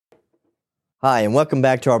Hi, and welcome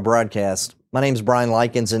back to our broadcast. My name is Brian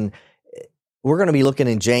Likens, and we're going to be looking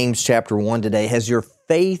in James chapter 1 today. Has your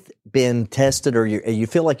faith been tested, or you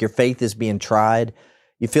feel like your faith is being tried?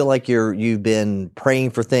 You feel like you've been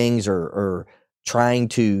praying for things or trying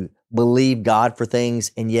to believe God for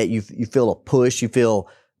things, and yet you feel a push, you feel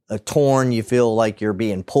torn, you feel like you're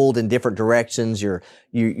being pulled in different directions. You're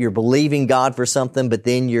believing God for something, but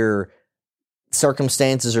then your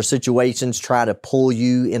circumstances or situations try to pull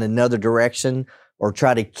you in another direction or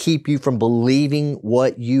try to keep you from believing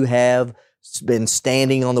what you have been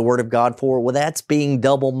standing on the Word of God for. Well, that's being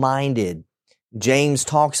double-minded. James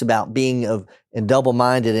talks about being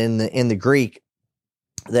double-minded in the Greek.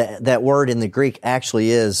 That word in the Greek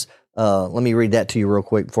actually is, let me read that to you real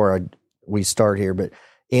quick before we start here. But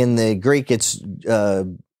in the Greek, it's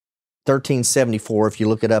 1374 if you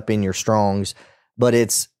look it up in your Strongs, but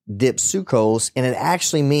it's dipsukos, and it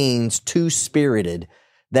actually means two-spirited.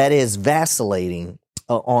 That is vacillating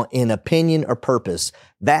in opinion or purpose,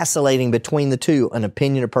 vacillating between the two, an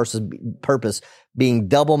opinion or purpose, being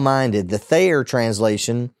double-minded. The Thayer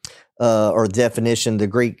translation or definition, the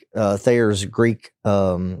Greek Thayer's Greek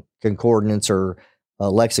concordance or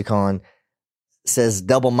lexicon says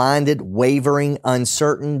double-minded, wavering,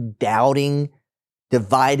 uncertain, doubting,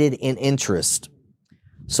 divided in interest.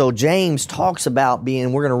 So James talks about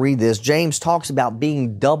being, we're going to read this, James talks about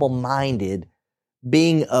being double-minded,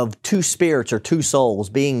 being of two spirits or two souls,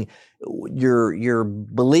 being you're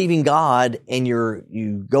believing God and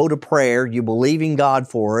you go to prayer, you believe in God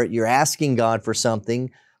for it, you're asking God for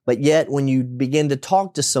something, but yet when you begin to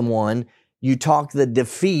talk to someone, you talk the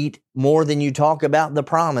defeat more than you talk about the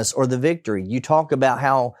promise or the victory. You talk about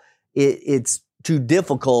how it's too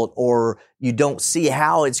difficult or you don't see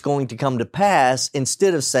how it's going to come to pass,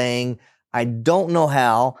 instead of saying, I don't know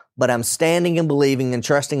how, but I'm standing and believing and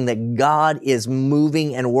trusting that God is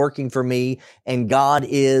moving and working for me, and God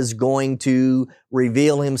is going to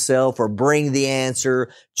reveal Himself or bring the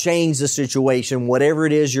answer, change the situation, whatever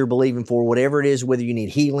it is you're believing for, whatever it is, whether you need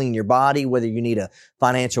healing in your body, whether you need a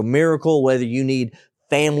financial miracle, whether you need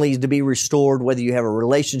families to be restored, whether you have a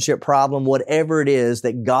relationship problem, whatever it is,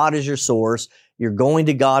 that God is your source. You're going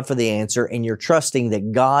to God for the answer, and you're trusting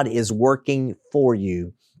that God is working for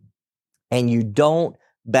you. And you don't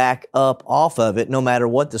back up off of it no matter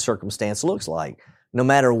what the circumstance looks like. No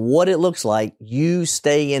matter what it looks like, you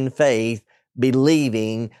stay in faith,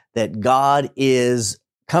 believing that God is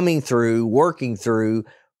coming through, working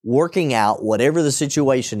out whatever the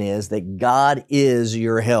situation is, that God is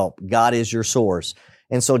your help. God is your source.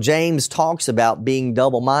 And so James talks about being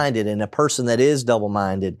double-minded, and a person that is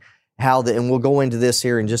double-minded, and we'll go into this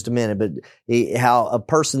here in just a minute, but how a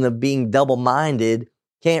person of being double-minded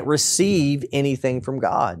can't receive anything from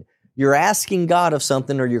God. You're asking God of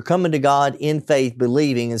something, or you're coming to God in faith,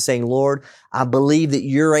 believing and saying, Lord, I believe that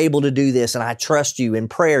you're able to do this, and I trust you. In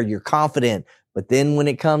prayer, you're confident. But then when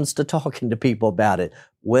it comes to talking to people about it,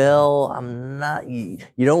 well, I'm not, you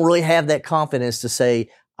don't really have that confidence to say,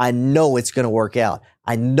 I know it's going to work out.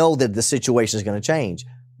 I know that the situation is going to change,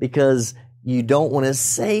 because you don't want to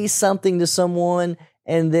say something to someone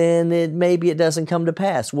and then maybe it doesn't come to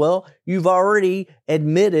pass. Well, you've already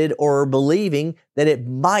admitted or believing that it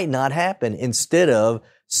might not happen, instead of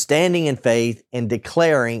standing in faith and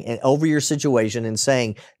declaring over your situation and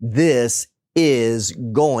saying, this is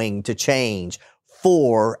going to change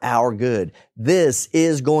for our good. This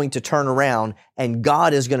is going to turn around, and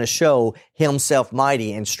God is going to show Himself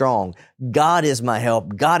mighty and strong. God is my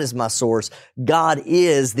help. God is my source. God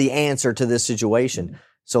is the answer to this situation.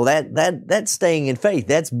 So that's staying in faith.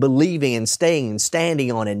 That's believing and staying and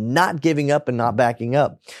standing on it, not giving up and not backing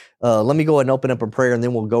up. Let me go ahead and open up a prayer, and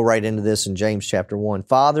then we'll go right into this in James chapter 1.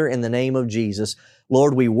 Father, in the name of Jesus,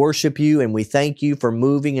 Lord, we worship you and we thank you for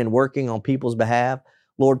moving and working on people's behalf.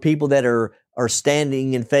 Lord, people that are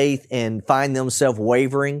standing in faith and find themselves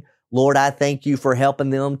wavering, Lord, I thank you for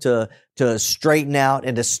helping them to straighten out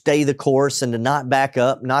and to stay the course and to not back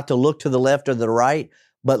up, not to look to the left or the right,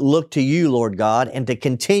 but look to you, Lord God, and to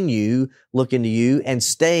continue looking to you and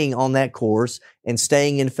staying on that course and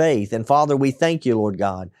staying in faith. And Father, we thank you, Lord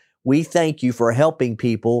God. We thank you for helping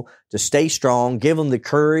people to stay strong, give them the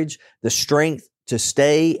courage, the strength to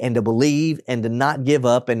stay and to believe and to not give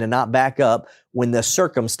up and to not back up when the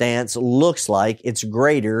circumstance looks like it's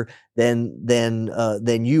greater than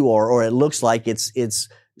you are, or it looks like it's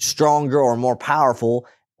stronger or more powerful,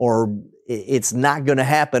 or it's not going to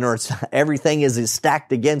happen, or everything is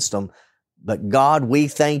stacked against them. But God, we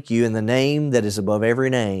thank you in the name that is above every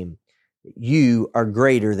name. You are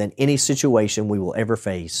greater than any situation we will ever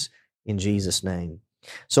face, in Jesus' name.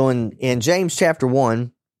 So in James chapter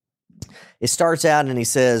 1, it starts out and he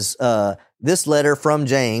says, this letter from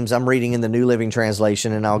James, I'm reading in the New Living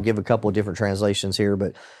Translation, and I'll give a couple of different translations here,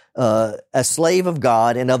 but a slave of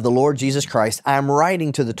God and of the Lord Jesus Christ, I'm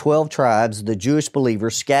writing to the 12 tribes, the Jewish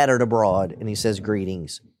believers scattered abroad. And he says,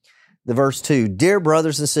 greetings. The verse 2, dear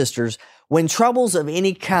brothers and sisters, when troubles of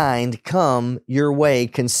any kind come your way,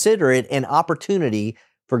 consider it an opportunity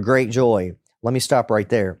for great joy. Let me stop right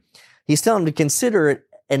there. He's telling them to consider it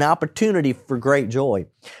an opportunity for great joy.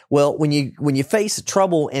 Well, when you face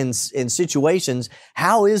trouble in situations,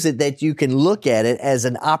 how is it that you can look at it as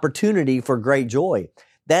an opportunity for great joy?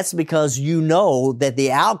 That's because you know that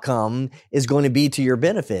the outcome is going to be to your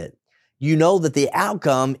benefit. You know that the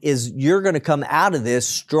outcome is you're going to come out of this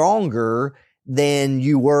stronger than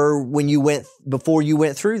you were before you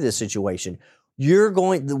went through this situation.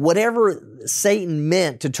 Whatever Satan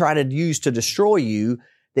meant to try to use to destroy you,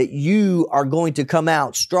 that you are going to come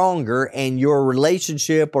out stronger, and your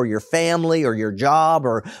relationship or your family or your job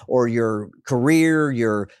or your career,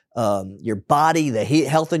 your body, the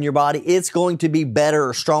health in your body, it's going to be better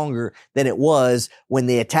or stronger than it was when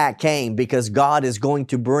the attack came, because God is going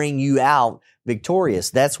to bring you out victorious.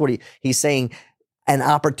 That's what he's saying, an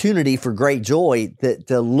opportunity for great joy,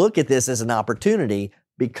 to look at this as an opportunity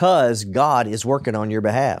because God is working on your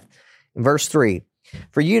behalf. In verse 3,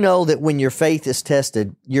 for you know that when your faith is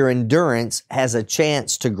tested, your endurance has a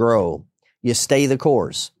chance to grow. You stay the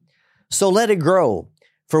course. So let it grow.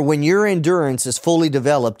 For when your endurance is fully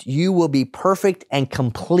developed, you will be perfect and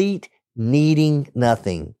complete, needing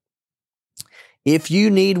nothing. If you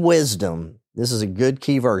need wisdom, this is a good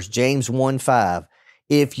key verse, James 1:5.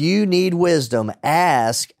 If you need wisdom,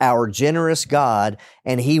 ask our generous God,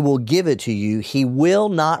 and he will give it to you. He will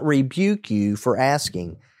not rebuke you for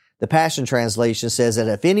asking. The Passion Translation says that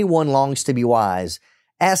if anyone longs to be wise,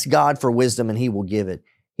 ask God for wisdom and he will give it.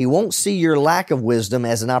 He won't see your lack of wisdom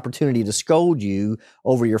as an opportunity to scold you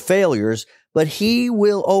over your failures, but he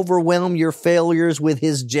will overwhelm your failures with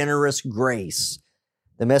his generous grace.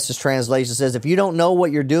 The Message Translation says, if you don't know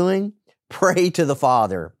what you're doing, pray to the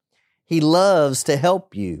Father. He loves to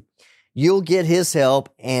help you. You'll get his help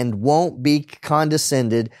and won't be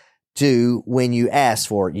condescended to when you ask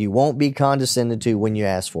for it. You won't be condescended to when you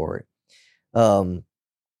ask for it.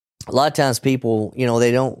 A lot of times people,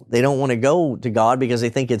 they don't want to go to God because they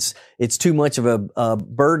think it's too much of a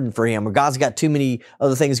burden for him, or God's got too many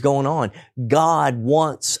other things going on. God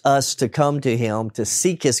wants us to come to him, to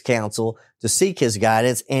seek his counsel, to seek his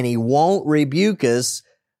guidance, and he won't rebuke us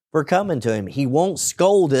for coming to him. He won't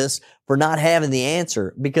scold us for not having the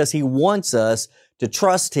answer, because he wants us to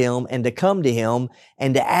trust him and to come to him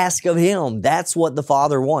and to ask of him. That's what the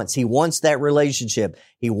Father wants. He wants that relationship.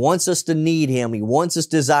 He wants us to need him. He wants us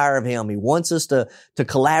to desire of him. He wants us to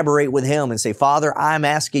collaborate with him and say, Father, I'm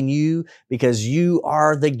asking you because you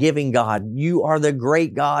are the giving God. You are the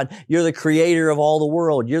great God. You're the creator of all the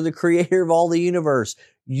world. You're the creator of all the universe.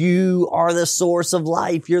 You are the source of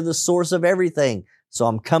life. You're the source of everything. So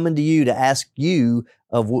I'm coming to you to ask you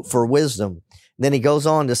for wisdom. Then he goes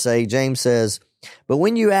on to say, James says, but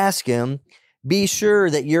when you ask him, be sure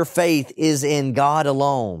that your faith is in God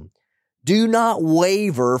alone. Do not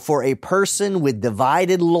waver, for a person with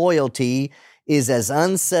divided loyalty is as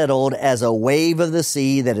unsettled as a wave of the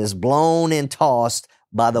sea that is blown and tossed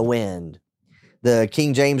by the wind. The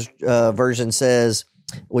King James Version says,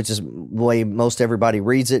 which is the way most everybody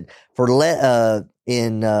reads it,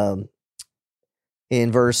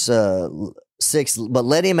 in verse 6, but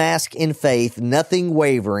let him ask in faith, nothing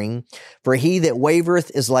wavering, for he that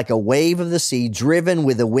wavereth is like a wave of the sea, driven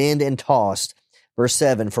with the wind and tossed. Verse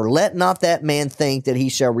 7, for let not that man think that he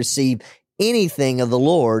shall receive anything of the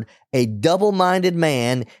Lord. A double-minded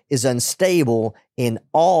man is unstable in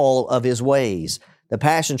all of his ways. The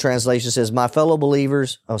Passion Translation says, my fellow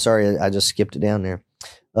believers, oh, sorry, I just skipped it down there.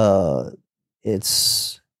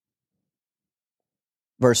 It's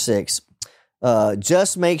verse 6.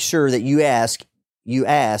 Just make sure that you ask,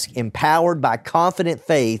 empowered by confident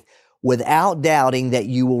faith, without doubting that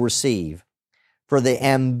you will receive. For the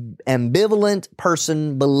ambivalent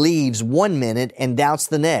person believes 1 minute and doubts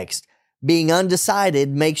the next. Being undecided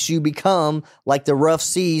makes you become like the rough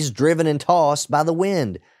seas driven and tossed by the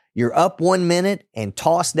wind. You're up 1 minute and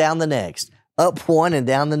tossed down the next. Up one and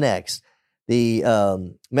down the next.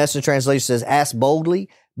 The Message Translation says, ask boldly,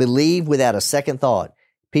 believe without a second thought.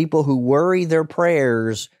 People who worry their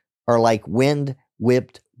prayers are like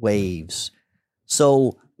wind-whipped waves.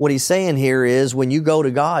 So what he's saying here is, when you go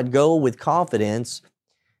to God, go with confidence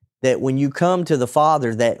that when you come to the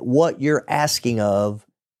Father, that what you're asking of,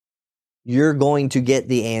 you're going to get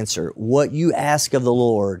the answer. What you ask of the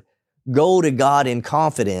Lord, go to God in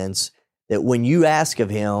confidence that when you ask of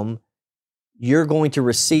him, you're going to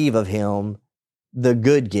receive of Him the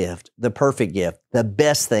good gift, the perfect gift, the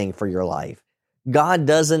best thing for your life. God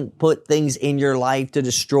doesn't put things in your life to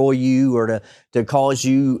destroy you or to cause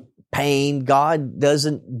you pain. God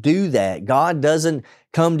doesn't do that. God doesn't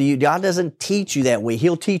come to you. God doesn't teach you that way.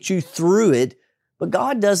 He'll teach you through it, but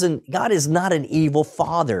God is not an evil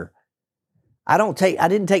father. I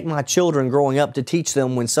didn't take my children growing up to teach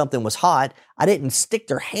them when something was hot. I didn't stick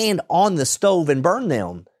their hand on the stove and burn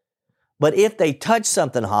them. But if they touched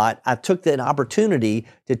something hot, I took that opportunity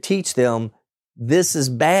to teach them, this is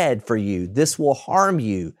bad for you. This will harm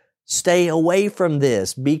you. Stay away from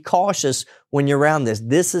this. Be cautious when you're around this.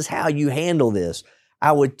 This is how you handle this.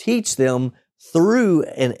 I would teach them through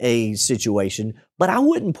a situation, but I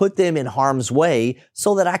wouldn't put them in harm's way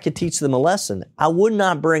so that I could teach them a lesson. I would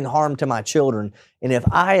not bring harm to my children. And if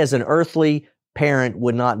I, as an earthly parent,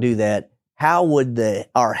 would not do that, how would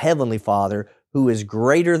our Heavenly Father, who is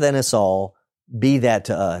greater than us all, be that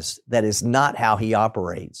to us? That is not how He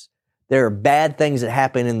operates. There are bad things that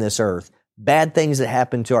happen in this earth, bad things that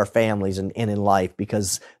happen to our families and in life,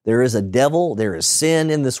 because there is a devil, there is sin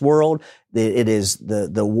in this world. It is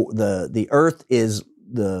the earth is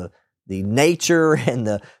the nature and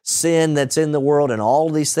the sin that's in the world, and all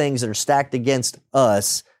these things that are stacked against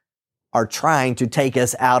us are trying to take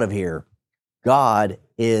us out of here. God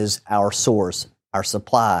is our source, our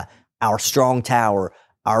supply, our strong tower,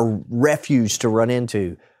 our refuge to run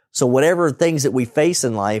into. So whatever things that we face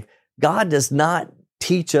in life, God does not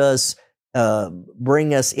teach us,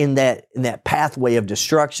 bring us in that pathway of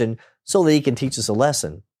destruction so that He can teach us a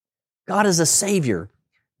lesson. God is a Savior.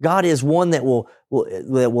 God is one that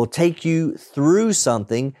will take you through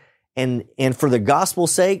something, and for the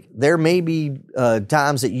gospel's sake, there may be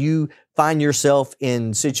times that you find yourself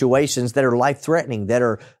in situations that are life-threatening, that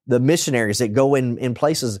are the missionaries that go in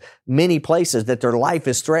places, many places that their life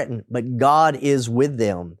is threatened, but God is with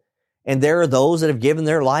them. And there are those that have given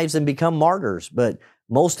their lives and become martyrs. But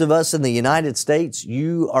most of us in the United States,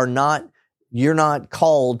 you're not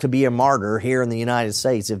called to be a martyr here in the United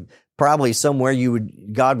States. If probably somewhere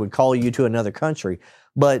God would call you to another country.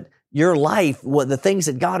 But your life, the things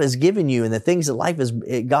that God has given you and the things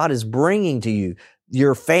that God is bringing to you,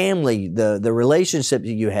 your family, the relationship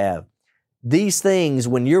that you have, these things,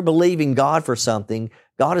 when you're believing God for something,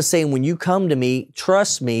 God is saying, when you come to me,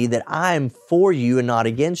 trust me that I am for you and not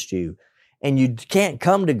against you. And you can't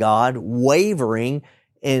come to God wavering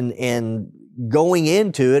and going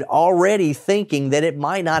into it already thinking that it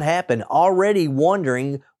might not happen, already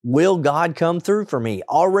wondering, will God come through for me?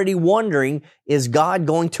 Already wondering, is God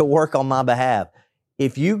going to work on my behalf?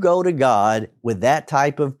 If you go to God with that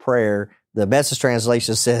type of prayer, the Message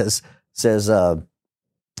translation says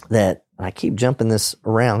that, I keep jumping this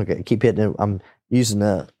around, I keep hitting it, I'm using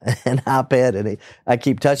an iPad and I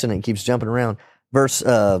keep touching it, it keeps jumping around. Verse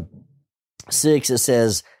 6, it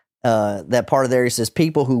says, that part of there, it says,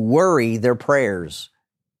 people who worry their prayers.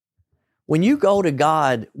 When you go to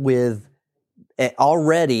God with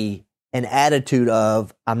already an attitude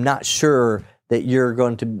of, I'm not sure that you're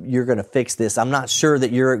going to fix this. I'm not sure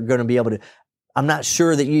that you're going to be able to. I'm not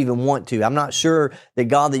sure that you even want to. I'm not sure that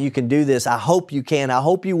God, that you can do this. I hope you can. I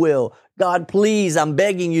hope you will. God, please, I'm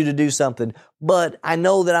begging you to do something, but I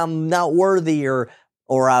know that I'm not worthy or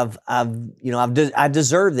I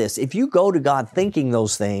deserve this. If you go to God thinking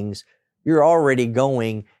those things, you're already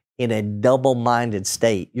going in a double-minded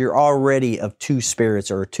state. You're already of two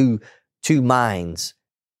spirits or two minds.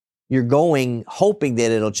 You're going hoping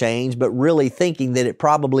that it'll change, but really thinking that it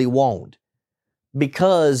probably won't,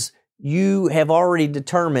 because you have already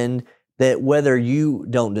determined that whether you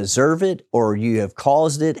don't deserve it or you have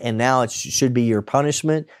caused it and now it should be your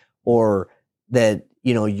punishment, or that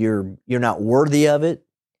you're not worthy of it.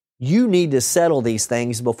 You need to settle these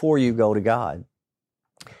things before you go to God.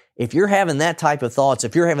 If you're having that type of thoughts,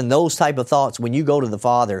 if you're having those type of thoughts when you go to the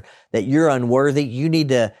Father that you're unworthy, you need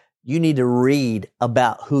to read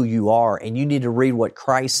about who you are, and you need to read what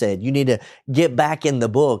Christ said. You need to get back in the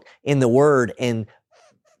book, in the Word, and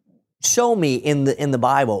show me in the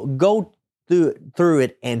Bible. Go through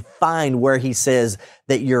it and find where He says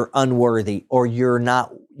that you're unworthy or you're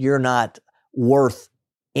not worth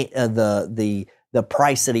the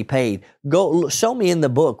price that He paid. Go show me in the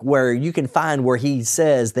book where you can find where He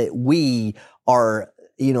says that we are,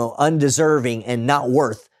 undeserving and not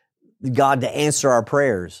worth God to answer our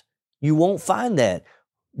prayers. You won't find that.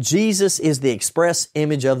 Jesus is the express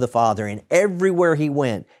image of the Father, and everywhere He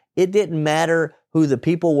went, it didn't matter who the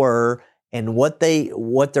people were and what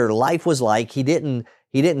their life was like. He didn't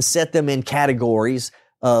set them in categories.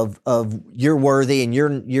 of you're worthy and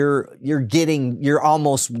you're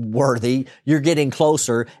almost worthy, you're getting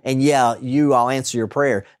closer, and I'll answer your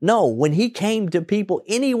prayer. No, when he came to people,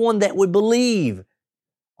 anyone that would believe,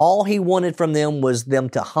 all he wanted from them was them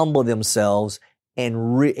to humble themselves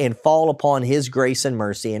and fall upon his grace and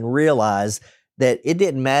mercy and realize that it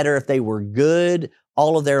didn't matter if they were good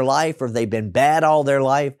all of their life or if they've been bad all their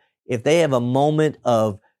life. If they have a moment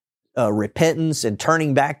of repentance and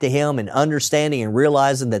turning back to him and understanding and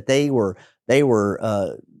realizing that they were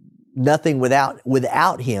nothing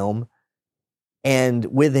without him, and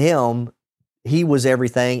with him, he was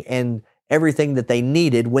everything and everything that they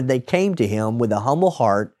needed when they came to him with a humble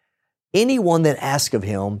heart. Anyone that asked of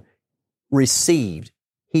him received.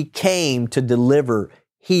 He came to deliver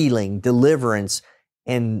healing, deliverance,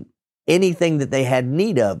 and anything that they had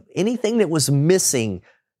need of, anything that was missing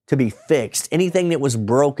to be fixed, anything that was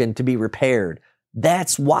broken to be repaired.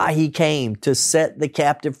 That's why he came, to set the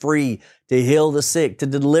captive free, to heal the sick, to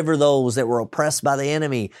deliver those that were oppressed by the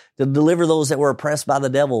enemy, to deliver those that were oppressed by the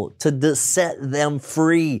devil, to set them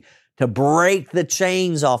free, to break the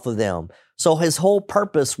chains off of them. So his whole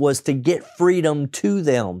purpose was to get freedom to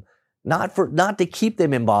them, not to keep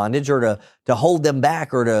them in bondage or to hold them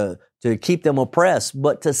back or to keep them oppressed,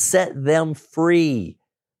 but to set them free.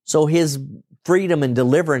 So his freedom and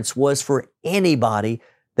deliverance was for anybody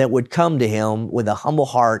that would come to him with a humble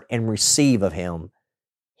heart and receive of him.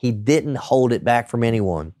 He didn't hold it back from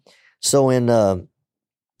anyone. So in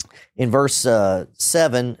verse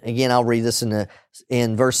 7, again, I'll read this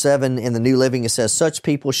in verse 7 in the New Living. It says, such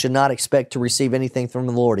people should not expect to receive anything from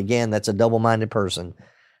the Lord. Again, that's a double-minded person.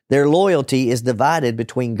 Their loyalty is divided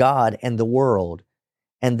between God and the world,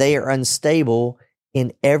 and they are unstable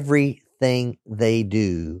in everything they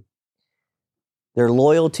do. Their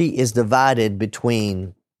loyalty is divided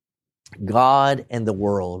between God and the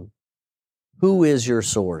world. Who is your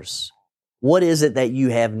source? What is it that you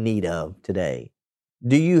have need of today?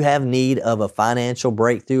 Do you have need of a financial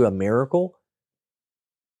breakthrough, a miracle?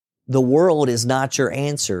 The world is not your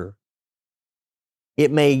answer.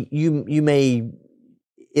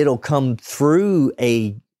 It'll come through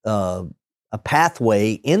a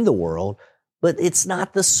pathway in the world, but it's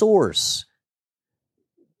not the source.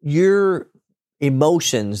 Your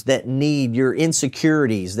emotions that need, your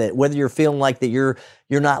insecurities, that whether you're feeling like that you're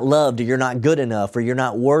not loved or you're not good enough or you're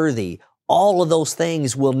not worthy, all of those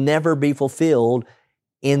things will never be fulfilled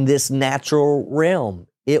in this natural realm.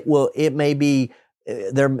 There may be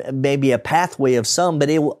a pathway of some, but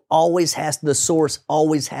the source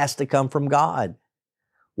always has to come from God.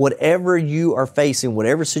 Whatever you are facing,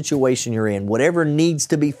 whatever situation you're in, whatever needs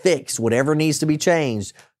to be fixed, whatever needs to be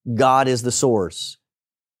changed, God is the source.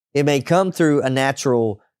 It may come through a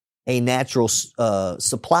natural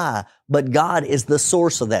supply, but God is the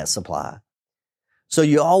source of that supply. So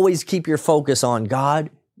you always keep your focus on God.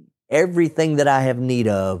 Everything that I have need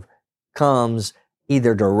of comes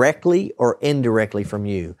either directly or indirectly from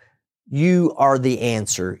you. You are the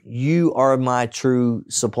answer. You are my true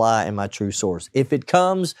supply and my true source. If it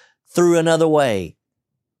comes through another way,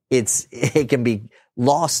 it can be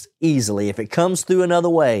lost easily. If it comes through another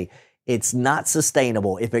way, it's not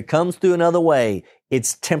sustainable. If it comes through another way,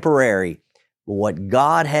 it's temporary. What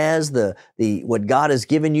God has, what God has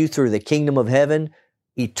given you through the kingdom of heaven,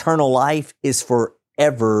 eternal life is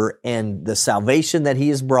forever, and the salvation that He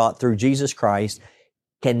has brought through Jesus Christ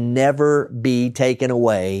can never be taken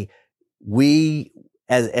away. We,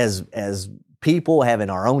 as people having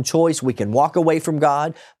our own choice, we can walk away from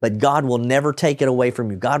God, but God will never take it away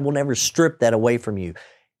from you. God will never strip that away from you.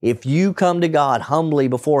 If you come to God humbly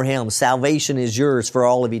before Him, salvation is yours for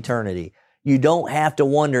all of eternity. You don't have to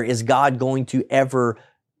wonder, is God going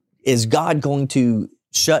to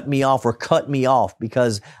shut me off or cut me off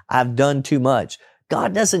because I've done too much?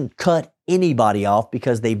 God doesn't cut anybody off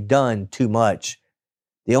because they've done too much.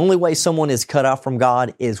 The only way someone is cut off from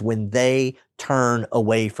God is when they turn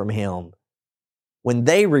away from Him. When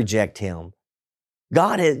they reject Him.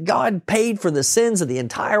 God paid for the sins of the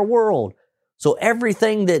entire world. So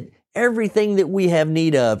everything that we have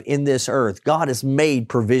need of in this earth, God has made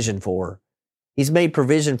provision for. He's made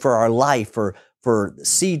provision for our life, for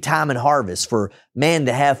seed time and harvest, for man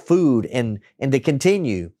to have food and to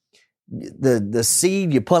continue. The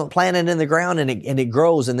seed, you plant it in the ground and it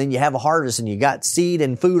grows, and then you have a harvest and you got seed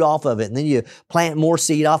and food off of it, and then you plant more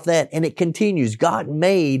seed off that, and it continues.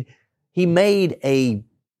 He made a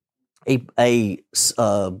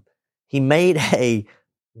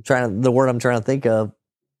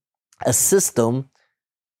system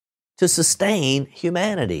to sustain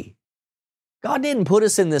humanity. God didn't put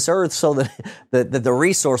us in this earth so that the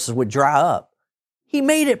resources would dry up. He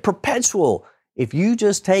made it perpetual. If you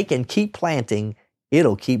just take and keep planting,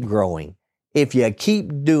 it'll keep growing. If you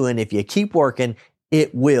keep doing, if you keep working,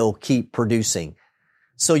 it will keep producing.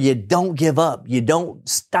 So you don't give up. You don't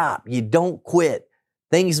stop. You don't quit.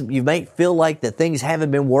 You may feel like that things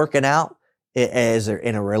haven't been working out as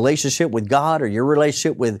in a relationship with God, or your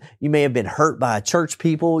relationship with, you may have been hurt by church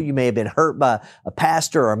people. You may have been hurt by a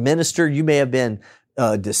pastor or a minister. You may have been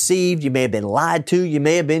deceived. You may have been lied to. You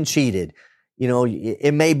may have been cheated. You know,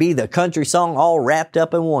 it may be the country song all wrapped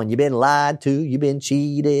up in one. You've been lied to. You've been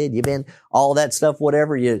cheated. You've been all that stuff,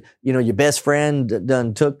 whatever. You know, your best friend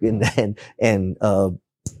done took and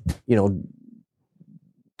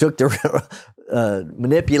took the,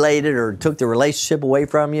 manipulated or took the relationship away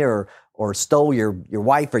from you, or stole your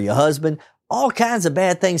wife or your husband. All kinds of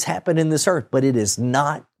bad things happen in this earth, but it has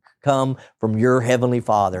not come from your heavenly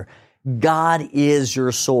Father. God is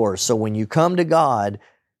your source. So when you come to God,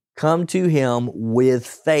 come to Him with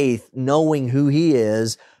faith, knowing who He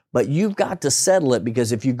is, but you've got to settle it,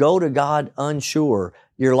 because if you go to God unsure,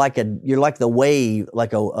 you're like the wave,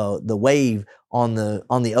 the wave on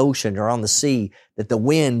the ocean or on the sea, that the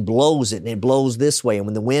wind blows it and it blows this way. And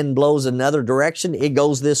when the wind blows another direction, it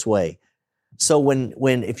goes this way. So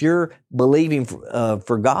if you're believing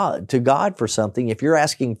for God for something, if you're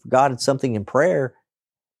asking for God something in prayer,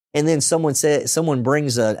 and then someone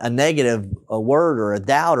brings a negative word or a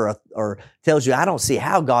doubt or tells you, I don't see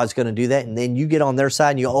how God's going to do that, and then you get on their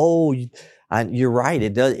side and you go, you're right.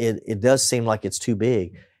 It does seem like it's too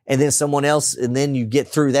big. And then someone else, and then you get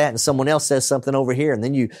through that, and someone else says something over here, and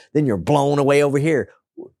then you're blown away over here.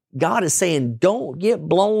 God is saying, don't get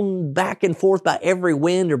blown back and forth by every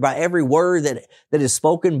wind or by every word that is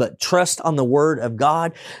spoken, but trust on the word of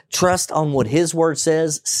God. Trust on what His word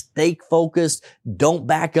says. Stay focused. Don't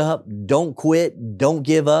back up. Don't quit. Don't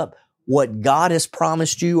give up. What God has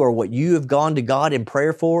promised you, or what you have gone to God in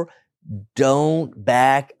prayer for, don't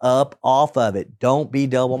back up off of it. Don't be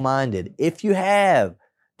double-minded. If you have,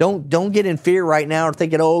 Don't get in fear right now or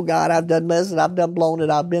thinking, oh God, I've done messing, I've done blown it,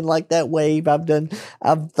 I've been like that wave,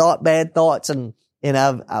 I've thought bad thoughts, and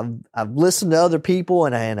I've listened to other people,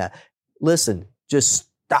 and listen, just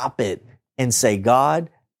stop it and say, God,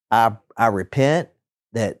 I repent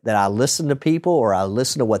that I listen to people, or I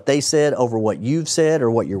listen to what they said over what you've said or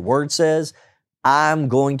what your word says. I'm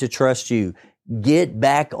going to trust you. Get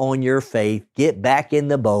back on your faith, get back in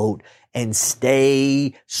the boat, and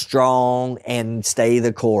stay strong and stay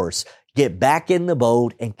the course. Get back in the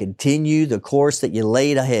boat and continue the course that you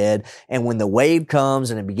laid ahead. And when the wave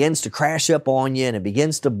comes and it begins to crash up on you and it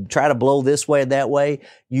begins to try to blow this way or that way,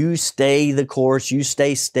 you stay the course, you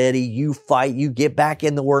stay steady, you fight, you get back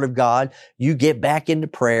in the Word of God, you get back into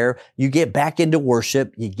prayer, you get back into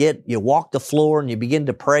worship, you walk the floor and you begin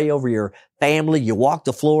to pray over your family, you walk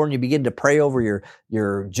the floor and you begin to pray over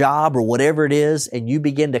your job or whatever it is, and you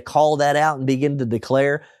begin to call that out and begin to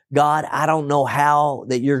declare, God, I don't know how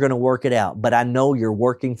that you're going to work it out, but I know you're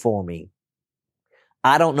working for me.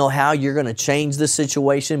 I don't know how you're going to change the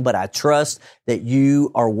situation, but I trust that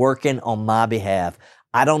you are working on my behalf.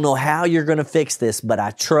 I don't know how you're going to fix this, but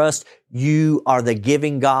I trust you are the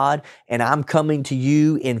giving God, and I'm coming to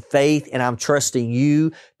you in faith, and I'm trusting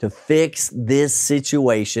you to fix this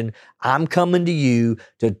situation. I'm coming to you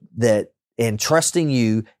and trusting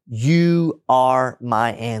you. You are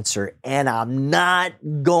my answer, and I'm not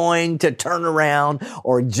going to turn around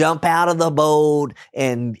or jump out of the boat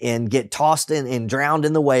and get tossed in and drowned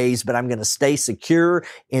in the waves, but I'm going to stay secure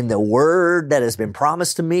in the word that has been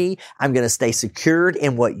promised to me. I'm going to stay secured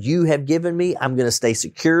in what you have given me. I'm going to stay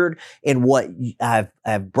secured in what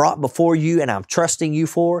I've brought before you, and I'm trusting you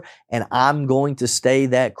for, and I'm going to stay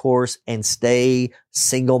that course and stay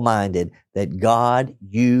single-minded that God,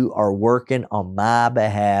 you are working on my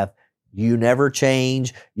behalf. You never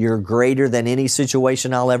change. You're greater than any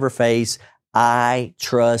situation I'll ever face. I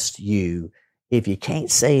trust you. If you can't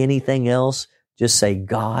say anything else, just say,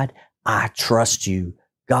 God, I trust you.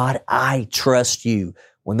 God, I trust you.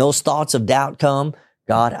 When those thoughts of doubt come,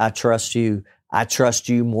 God, I trust you. I trust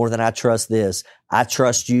you more than I trust this. I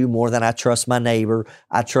trust you more than I trust my neighbor.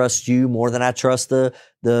 I trust you more than I trust the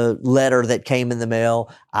letter that came in the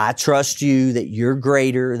mail. I trust you that you're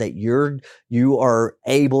greater, that you are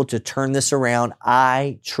able to turn this around.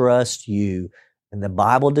 I trust you. And the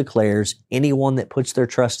Bible declares anyone that puts their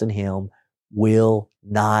trust in Him will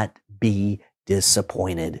not be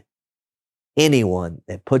disappointed. Anyone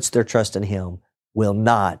that puts their trust in Him will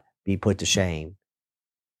not be put to shame.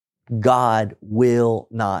 God will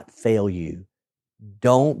not fail you.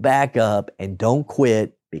 Don't back up and don't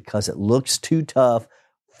quit because it looks too tough,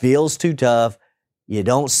 feels too tough. You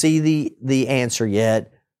don't see the answer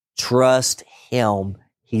yet. Trust Him.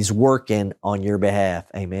 He's working on your behalf.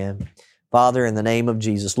 Amen. Father, in the name of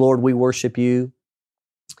Jesus, Lord, we worship you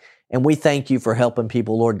and we thank you for helping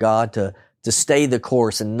people, Lord God, to stay the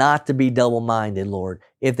course and not to be double-minded, Lord.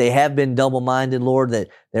 If they have been double-minded, Lord, that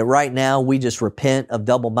right now we just repent of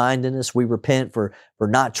double-mindedness. We repent for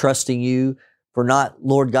not trusting you, for not,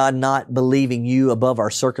 Lord God, not believing you above our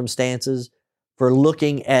circumstances, for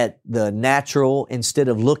looking at the natural instead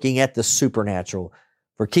of looking at the supernatural,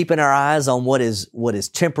 for keeping our eyes on what is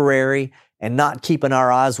temporary and not keeping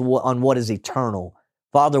our eyes on what is eternal.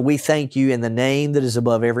 Father, we thank you in the name that is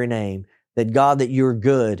above every name, that God, that you're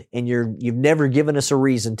good and you've never given us a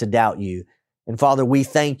reason to doubt you. And Father, we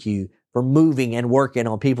thank you for moving and working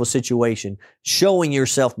on people's situation, showing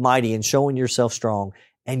yourself mighty and showing yourself strong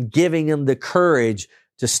and giving them the courage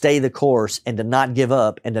to stay the course and to not give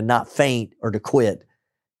up and to not faint or to quit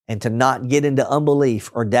and to not get into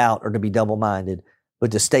unbelief or doubt or to be double-minded,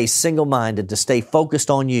 but to stay single-minded, to stay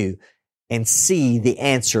focused on you and see the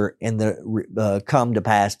answer and the come to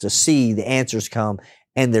pass, to see the answers come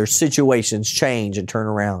and their situations change and turn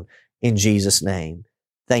around in Jesus' name.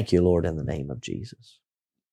 Thank you, Lord, in the name of Jesus.